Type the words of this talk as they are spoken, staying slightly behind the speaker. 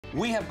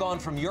We have gone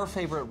from your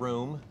favorite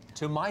room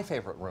to my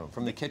favorite room,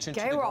 from the kitchen to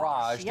the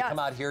garage, to come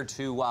out here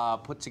to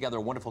put together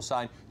a wonderful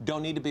sign.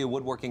 Don't need to be a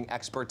woodworking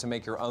expert to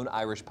make your own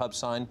Irish pub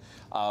sign.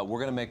 We're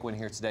going to make one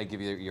here today,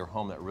 give you your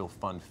home that real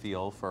fun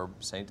feel for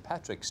St.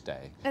 Patrick's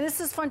Day. And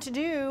this is fun to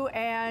do,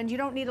 and you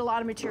don't need a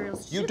lot of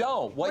materials. You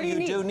don't. What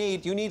you do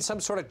need, you need some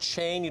sort of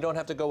chain. You don't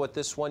have to go with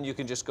this one. You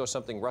can just go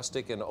something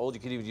rustic and old.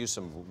 You could even use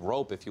some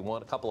rope if you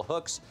want, a couple of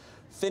hooks.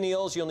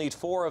 Finials, you'll need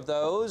 4 of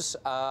those,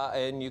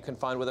 and you can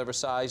find whatever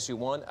size you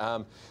want.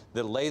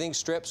 The lathing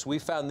strips, we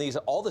found these,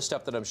 all the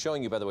stuff that I'm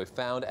showing you, by the way,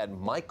 found at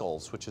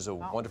Michael's, which is a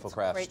wonderful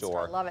craft great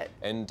store. store. Love it.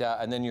 And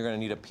then you're going to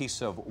need a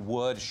piece of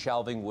wood.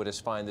 Shelving wood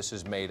is fine. This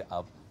is made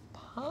of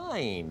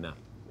pine.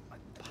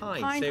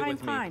 Pine. Say it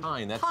with me.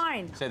 Pine. That's,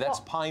 pine. Say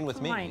that's pine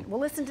with me. Well,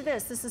 listen to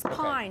this. This is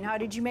pine. How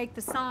did you make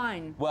the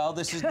sign? Well,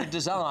 this is the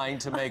design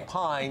to make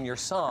pine your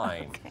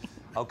sign.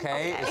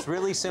 Okay, it's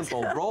really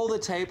simple. Roll the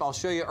tape. I'll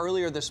show you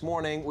earlier this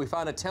morning. We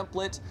found a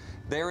template.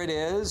 There it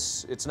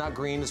is. It's not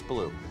green, it's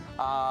blue.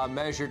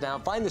 Measure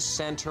down. Find the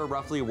center,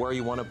 roughly where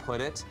you want to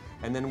put it.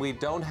 And then we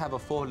don't have a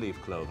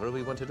 4-leaf clover.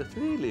 We wanted a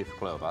 3-leaf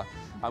clover.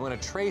 I'm going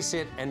to trace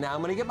it, and now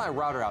I'm going to get my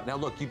router out. Now,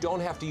 look, you don't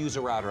have to use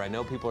a router. I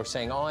know people are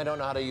saying, "Oh, I don't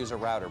know how to use a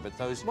router," but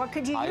those. What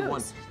could you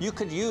use? You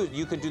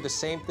could do the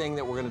same thing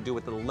that we're going to do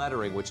with the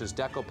lettering, which is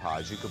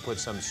decoupage. You could put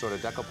some sort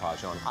of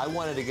decoupage on. I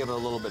wanted to give it a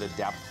little bit of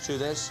depth to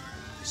this.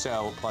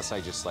 So, plus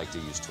I just like to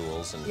use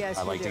tools, and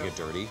I like to get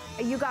dirty.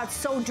 You got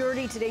so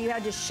dirty today, you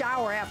had to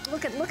shower after.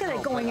 Look at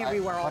it going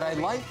everywhere. But I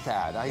like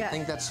that. I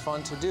think that's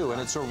fun to do, and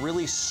it's a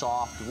really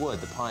soft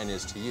wood, the pine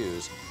is, to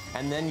use.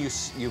 And then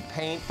you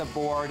paint the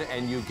board,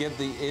 and you give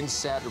the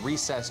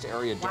recessed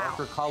area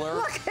darker color.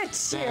 Look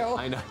at you.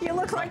 I know. You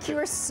look like you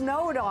were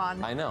snowed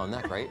on. I know, isn't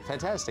that great?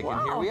 Fantastic. And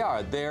here we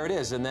are. There it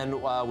is. And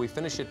then we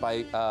finish it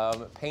by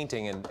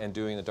painting and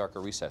doing the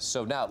darker recess.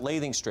 So now,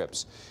 lathing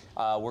strips.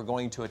 We're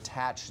going to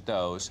attach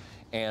those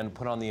and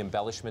put on the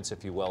embellishments,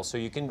 if you will. So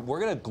we're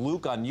going to glue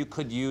gun. You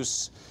could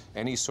use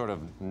any sort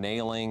of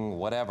nailing,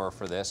 whatever,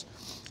 for this.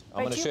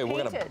 I'm going to show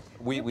you.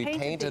 We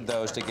painted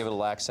those to give it a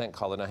little accent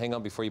color. Now, hang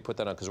on before you put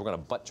that on, because we're going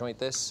to butt joint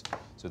this.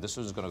 So this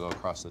one's going to go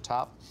across the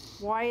top.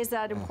 Why is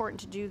that important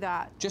to do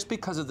that? Just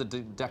because of the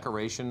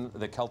decoration,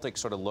 the Celtic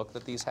sort of look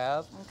that these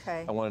have.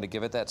 Okay. I wanted to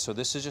give it that. So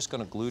this is just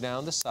going to glue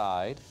down the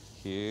side.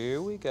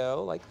 Here we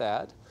go, like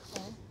that.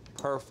 Okay.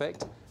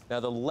 Perfect. Now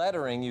the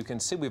lettering, you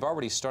can see we've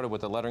already started with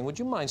the lettering. Would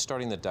you mind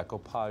starting the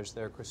decoupage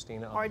there,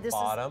 Christina, on the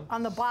bottom?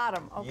 On the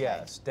bottom, okay.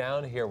 Yes,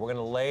 down here. We're going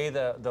to lay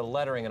the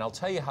lettering, and I'll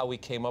tell you how we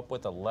came up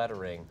with the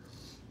lettering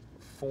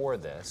for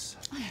this.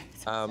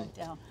 Down.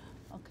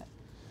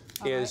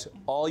 Okay.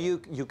 All you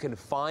can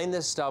find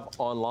this stuff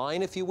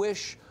online if you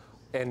wish,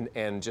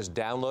 and just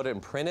download it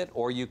and print it,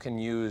 or you can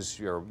use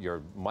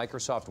your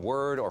Microsoft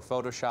Word or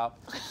Photoshop.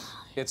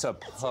 It's a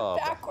pub.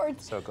 It's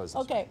backwards. So it goes.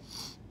 Okay.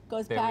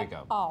 Goes there back. we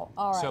go. Oh,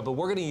 all right. So, but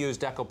we're going to use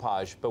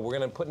decoupage, but we're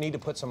going to need to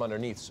put some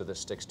underneath so this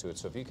sticks to it.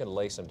 So if you can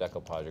lay some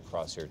decoupage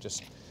across here,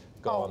 just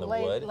go on the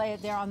wood. Lay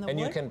it there on the wood? And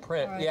you can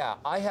print. Right. Yeah,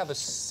 I have a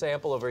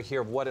sample over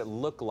here of what it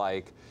looked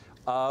like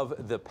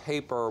of the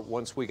paper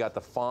once we got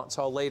the fonts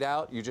all laid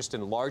out. You just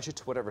enlarge it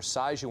to whatever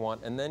size you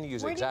want, and then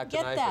use an X-Acto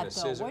knife and a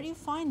scissor. Where do you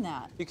find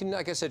that? You can,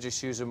 like I said,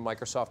 just use a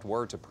Microsoft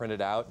Word to print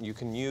it out. You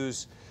can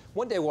use,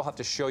 one day we'll have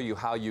to show you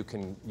how you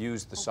can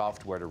use the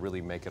software to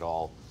really make it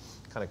all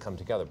kind of come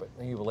together, but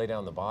you lay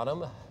down the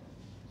bottom.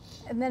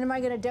 And then am I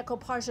going to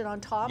decoupage it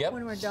on top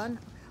when we're done?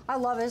 I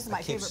love it. This is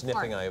my favorite part. I keep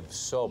sniffing. I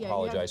so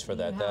apologize for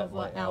that. That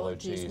my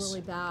allergies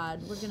really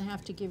bad. We're going to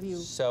have to give you.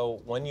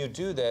 So when you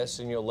do this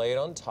and you lay it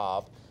on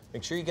top,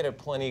 make sure you get it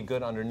plenty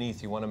good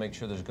underneath. You want to make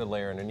sure there's a good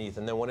layer underneath,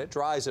 and then when it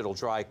dries, it'll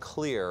dry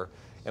clear.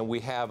 And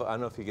we have, I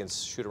don't know if you can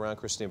shoot around,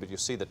 Christine, but you'll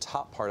see the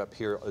top part up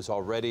here is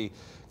already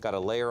got a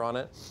layer on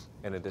it,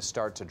 and it has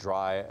started to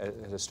dry.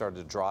 It has started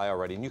to dry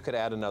already, and you could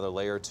add another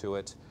layer to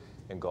it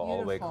and go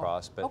all the way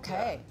across. But,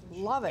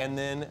 love it.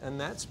 And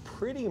that's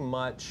pretty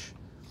much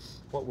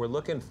what we're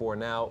looking for.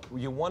 Now,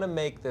 you want to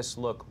make this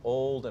look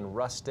old and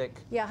rustic.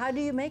 Yeah, how do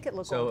you make it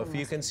look old and rustic? So if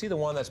you can see the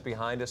one that's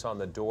behind us on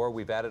the door,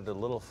 we've added a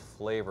little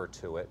flavor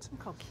to it.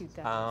 Look how cute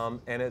that is.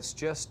 And it's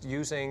just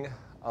using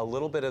a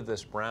little bit of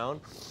this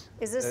brown.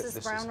 Is this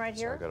brown right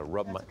here? Sorry, I got to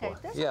rub my... Okay.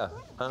 Yeah.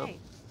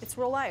 It's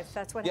real life.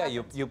 That's what happens.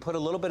 Yeah, you put a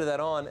little bit of that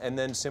on and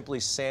then simply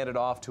sand it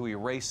off to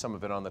erase some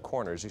of it on the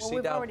corners. You see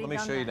down, let me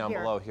show you down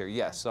below here.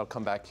 Yes, I'll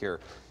come back here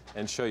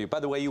and show you. By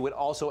the way, you would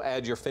also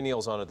add your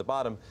finials on at the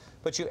bottom,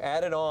 but you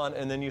add it on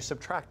and then you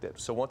subtract it.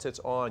 So once it's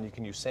on, you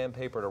can use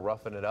sandpaper to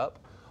roughen it up.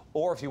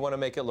 Or if you want to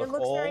make it look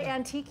old. It looks very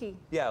antique-y.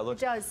 Yeah, it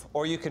does.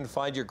 Or you can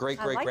find your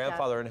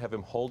great-great-grandfather and have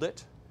him hold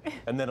it,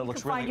 and then it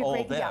looks really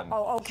old then. Yeah.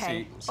 Oh,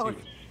 okay. See.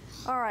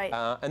 All right.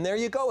 And there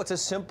you go. It's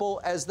as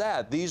simple as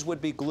that. These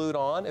would be glued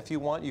on if you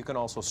want. You can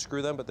also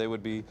screw them, but they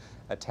would be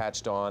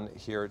attached on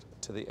here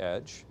to the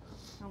edge.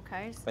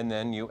 Okay. And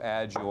then you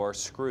add your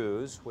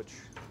screws, which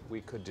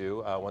we could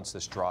do once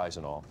this dries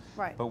and all.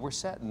 Right. But we're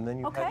set, and then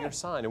you have your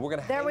sign. And we're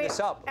going to hang this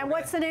up. And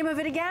what's the name of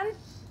it again?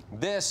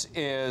 This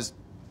is,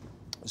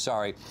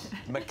 sorry,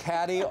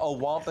 McCaddy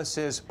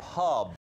Owampus's Pub.